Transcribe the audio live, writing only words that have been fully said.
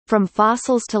From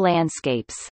fossils to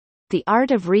landscapes. The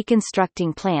art of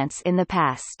reconstructing plants in the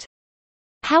past.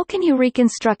 How can you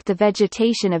reconstruct the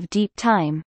vegetation of deep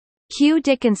time? Hugh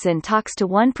Dickinson talks to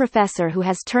one professor who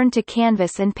has turned to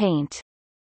canvas and paint.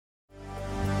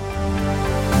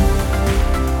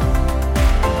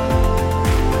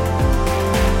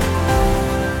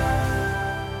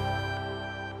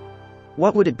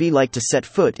 What would it be like to set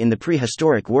foot in the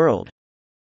prehistoric world?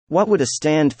 What would a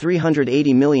stand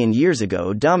 380 million years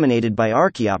ago dominated by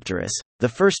Archaeopteryx, the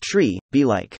first tree, be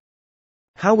like?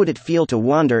 How would it feel to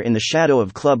wander in the shadow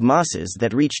of club mosses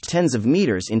that reached tens of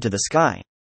meters into the sky?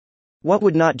 What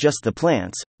would not just the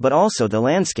plants, but also the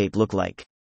landscape look like?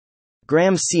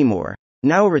 Graham Seymour,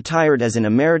 now retired as an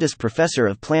emeritus professor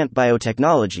of plant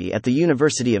biotechnology at the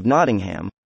University of Nottingham,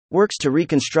 works to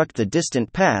reconstruct the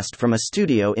distant past from a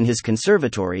studio in his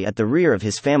conservatory at the rear of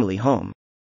his family home.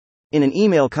 In an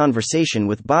email conversation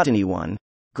with Botany One,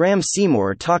 Graham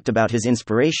Seymour talked about his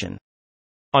inspiration.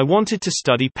 I wanted to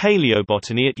study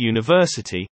paleobotany at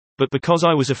university, but because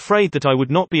I was afraid that I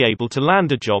would not be able to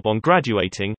land a job on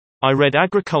graduating, I read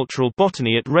agricultural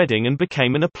botany at Reading and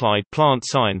became an applied plant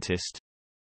scientist.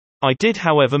 I did,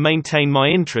 however, maintain my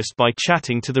interest by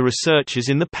chatting to the researchers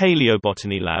in the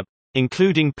paleobotany lab,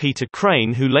 including Peter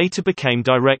Crane, who later became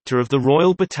director of the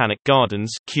Royal Botanic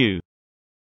Gardens, Kew.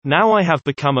 Now I have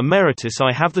become emeritus,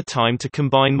 I have the time to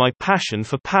combine my passion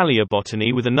for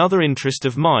paleobotany with another interest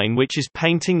of mine, which is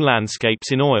painting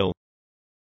landscapes in oil.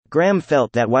 Graham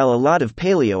felt that while a lot of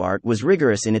paleo art was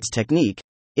rigorous in its technique,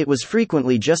 it was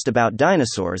frequently just about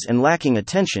dinosaurs and lacking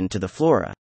attention to the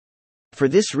flora. For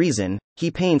this reason,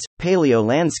 he paints paleo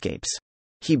landscapes.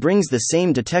 He brings the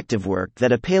same detective work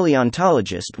that a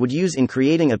paleontologist would use in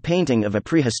creating a painting of a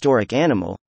prehistoric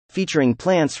animal, featuring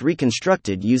plants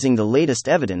reconstructed using the latest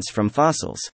evidence from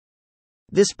fossils.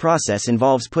 This process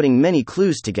involves putting many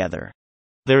clues together.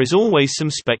 There is always some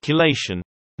speculation.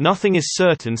 Nothing is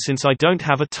certain since I don't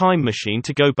have a time machine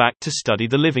to go back to study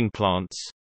the living plants.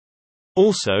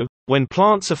 Also, when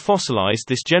plants are fossilized,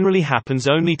 this generally happens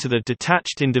only to the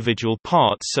detached individual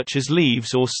parts such as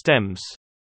leaves or stems.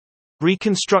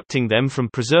 Reconstructing them from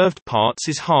preserved parts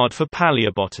is hard for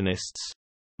paleobotanists.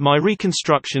 My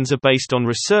reconstructions are based on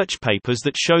research papers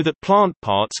that show that plant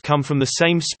parts come from the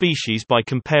same species by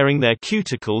comparing their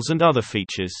cuticles and other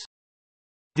features.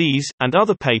 These, and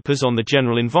other papers on the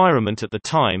general environment at the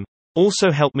time,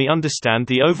 also help me understand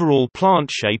the overall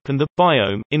plant shape and the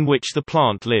biome in which the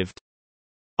plant lived.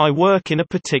 I work in a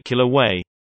particular way.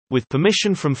 With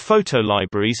permission from photo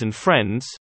libraries and friends,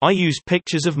 I use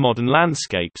pictures of modern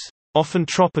landscapes, often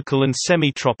tropical and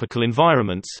semi-tropical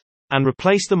environments, and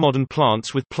replace the modern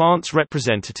plants with plants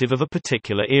representative of a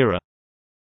particular era.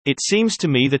 It seems to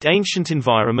me that ancient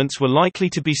environments were likely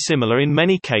to be similar in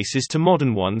many cases to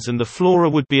modern ones, and the flora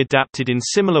would be adapted in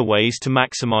similar ways to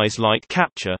maximize light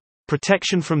capture,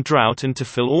 protection from drought, and to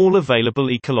fill all available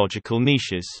ecological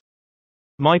niches.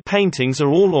 My paintings are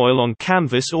all oil on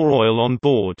canvas or oil on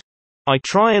board. I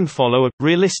try and follow a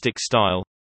realistic style.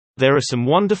 There are some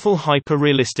wonderful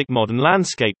hyper-realistic modern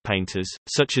landscape painters,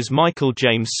 such as Michael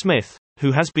James Smith,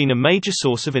 who has been a major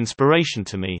source of inspiration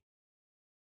to me.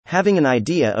 Having an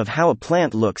idea of how a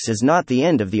plant looks is not the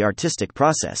end of the artistic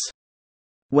process.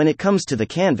 When it comes to the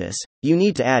canvas, you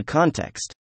need to add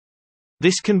context.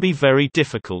 This can be very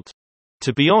difficult.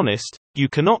 To be honest, you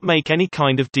cannot make any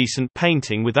kind of decent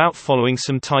painting without following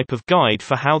some type of guide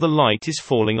for how the light is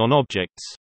falling on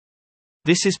objects.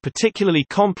 This is particularly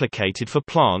complicated for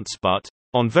plants, but,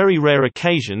 on very rare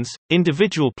occasions,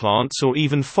 individual plants or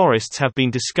even forests have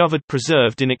been discovered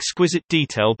preserved in exquisite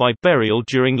detail by burial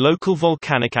during local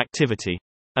volcanic activity.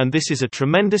 And this is a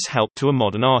tremendous help to a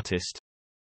modern artist.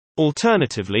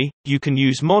 Alternatively, you can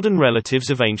use modern relatives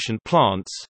of ancient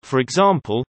plants, for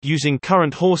example, using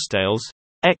current horsetails,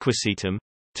 Equisetum,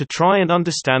 to try and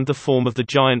understand the form of the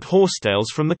giant horsetails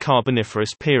from the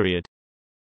Carboniferous period.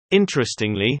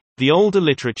 Interestingly, the older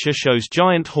literature shows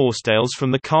giant horsetails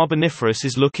from the Carboniferous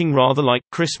is looking rather like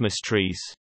Christmas trees.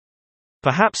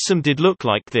 Perhaps some did look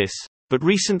like this, but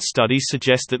recent studies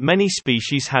suggest that many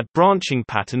species had branching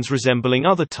patterns resembling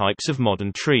other types of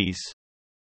modern trees.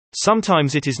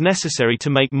 Sometimes it is necessary to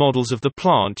make models of the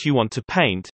plant you want to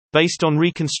paint, based on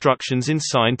reconstructions in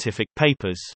scientific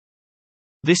papers.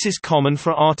 This is common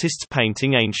for artists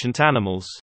painting ancient animals.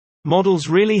 Models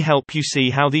really help you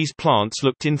see how these plants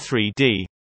looked in 3D.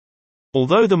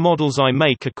 Although the models I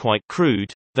make are quite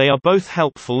crude, they are both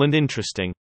helpful and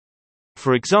interesting.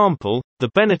 For example, the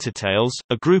Bennettitails,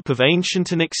 a group of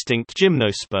ancient and extinct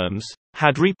gymnosperms,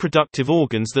 had reproductive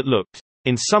organs that looked,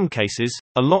 in some cases,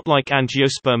 a lot like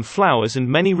angiosperm flowers, and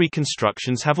many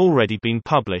reconstructions have already been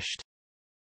published.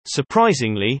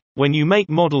 Surprisingly, when you make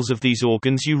models of these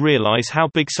organs you realize how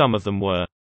big some of them were.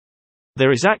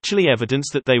 There is actually evidence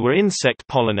that they were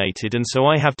insect-pollinated, and so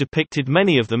I have depicted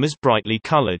many of them as brightly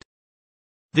colored.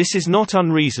 This is not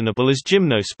unreasonable, as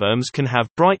gymnosperms can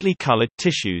have brightly colored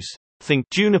tissues. Think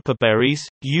juniper berries,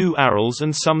 yew arils,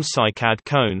 and some cycad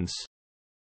cones.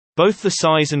 Both the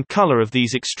size and color of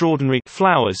these extraordinary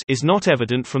flowers is not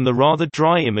evident from the rather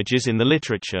dry images in the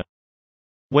literature.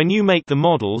 When you make the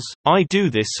models, I do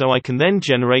this so I can then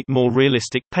generate more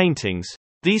realistic paintings.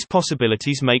 These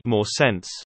possibilities make more sense.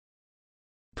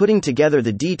 Putting together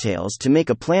the details to make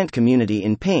a plant community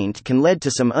in Paint can lead to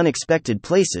some unexpected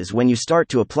places when you start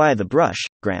to apply the brush,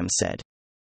 Graham said.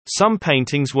 Some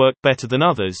paintings work better than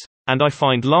others, and I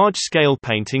find large-scale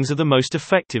paintings are the most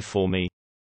effective for me.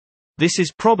 This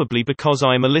is probably because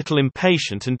I am a little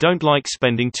impatient and don't like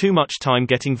spending too much time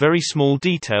getting very small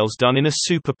details done in a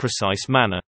super precise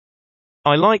manner.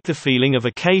 I like the feeling of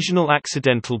occasional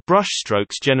accidental brush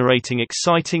strokes generating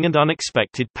exciting and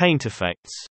unexpected paint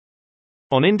effects.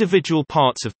 On individual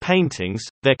parts of paintings,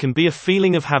 there can be a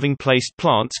feeling of having placed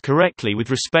plants correctly with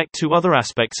respect to other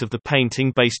aspects of the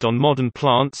painting based on modern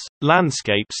plants,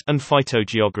 landscapes, and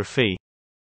phytogeography.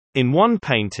 In one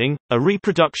painting, a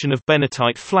reproduction of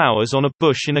bentonite flowers on a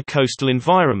bush in a coastal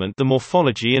environment, the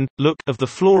morphology and look of the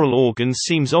floral organs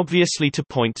seems obviously to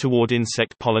point toward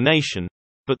insect pollination,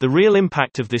 but the real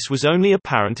impact of this was only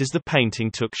apparent as the painting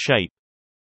took shape.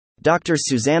 Dr.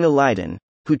 Susanna Lydon,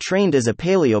 who trained as a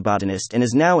paleobotanist and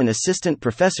is now an assistant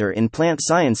professor in plant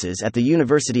sciences at the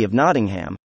University of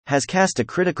Nottingham, has cast a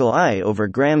critical eye over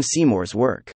Graham Seymour's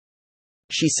work.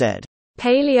 She said,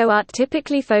 "Paleoart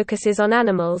typically focuses on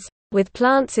animals, with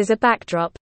plants as a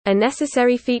backdrop, a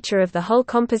necessary feature of the whole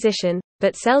composition,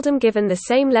 but seldom given the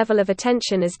same level of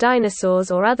attention as dinosaurs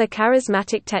or other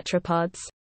charismatic tetrapods.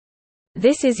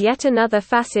 This is yet another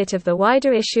facet of the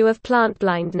wider issue of plant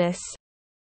blindness.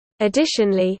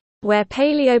 Additionally, where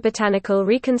paleobotanical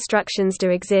reconstructions do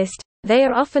exist, they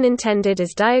are often intended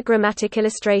as diagrammatic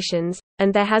illustrations,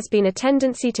 and there has been a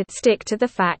tendency to stick to the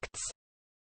facts.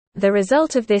 The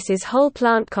result of this is whole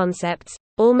plant concepts,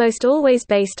 almost always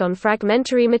based on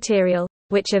fragmentary material,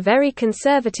 which are very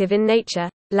conservative in nature,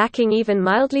 lacking even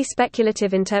mildly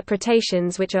speculative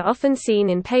interpretations which are often seen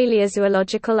in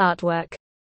paleozoological artwork.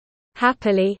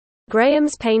 Happily,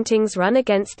 Graham's paintings run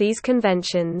against these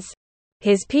conventions.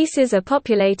 His pieces are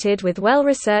populated with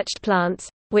well-researched plants,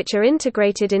 which are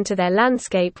integrated into their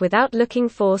landscape without looking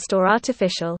forced or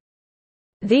artificial.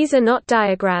 These are not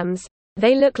diagrams,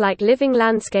 they look like living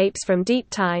landscapes from deep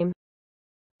time.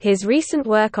 His recent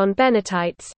work on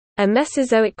bentontites, a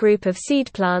Mesozoic group of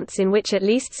seed plants in which at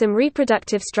least some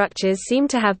reproductive structures seem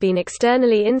to have been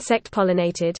externally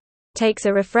insect-pollinated, takes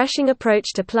a refreshing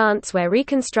approach to plants where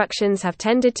reconstructions have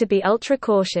tended to be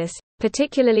ultra-cautious,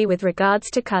 particularly with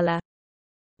regards to color.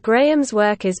 Graham's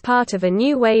work is part of a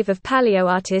new wave of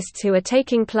paleoartists who are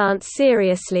taking plants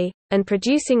seriously, and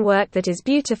producing work that is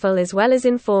beautiful as well as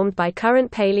informed by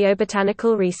current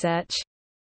paleobotanical research.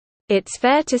 It's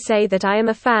fair to say that I am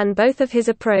a fan both of his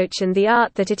approach and the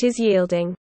art that it is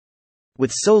yielding.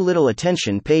 With so little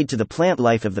attention paid to the plant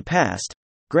life of the past,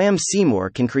 Graham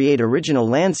Seymour can create original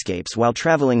landscapes while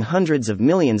traveling hundreds of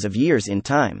millions of years in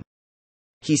time.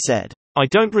 He said, "I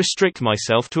don't restrict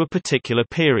myself to a particular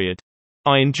period.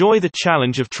 I enjoy the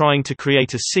challenge of trying to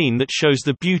create a scene that shows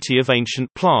the beauty of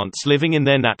ancient plants living in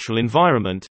their natural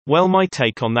environment. Well, my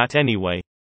take on that anyway.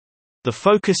 The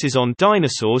focus is on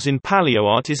dinosaurs in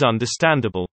paleoart is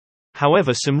understandable.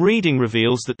 However, some reading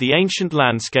reveals that the ancient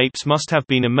landscapes must have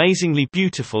been amazingly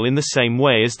beautiful in the same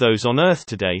way as those on Earth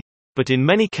today, but in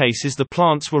many cases the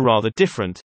plants were rather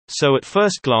different, so at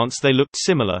first glance they looked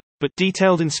similar, but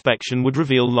detailed inspection would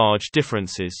reveal large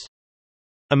differences.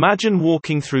 Imagine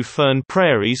walking through fern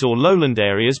prairies or lowland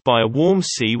areas by a warm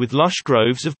sea with lush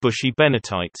groves of bushy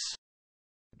bentontites."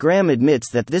 Graham admits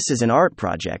that this is an art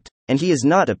project, and he is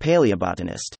not a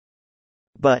paleobotanist.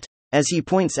 But, as he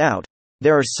points out,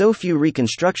 there are so few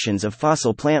reconstructions of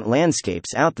fossil plant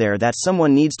landscapes out there that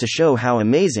someone needs to show how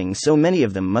amazing so many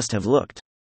of them must have looked.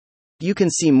 You can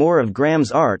see more of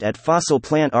Graham's art at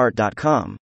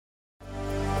fossilplantart.com.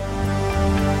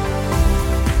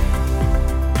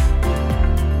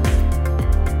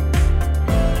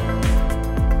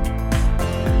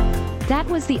 That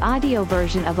was the audio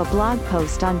version of a blog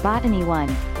post on Botany One,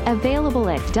 available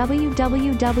at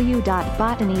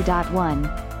www.botany.one.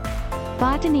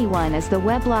 Botany One is the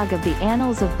weblog of the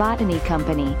Annals of Botany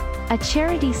Company, a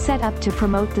charity set up to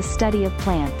promote the study of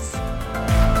plants.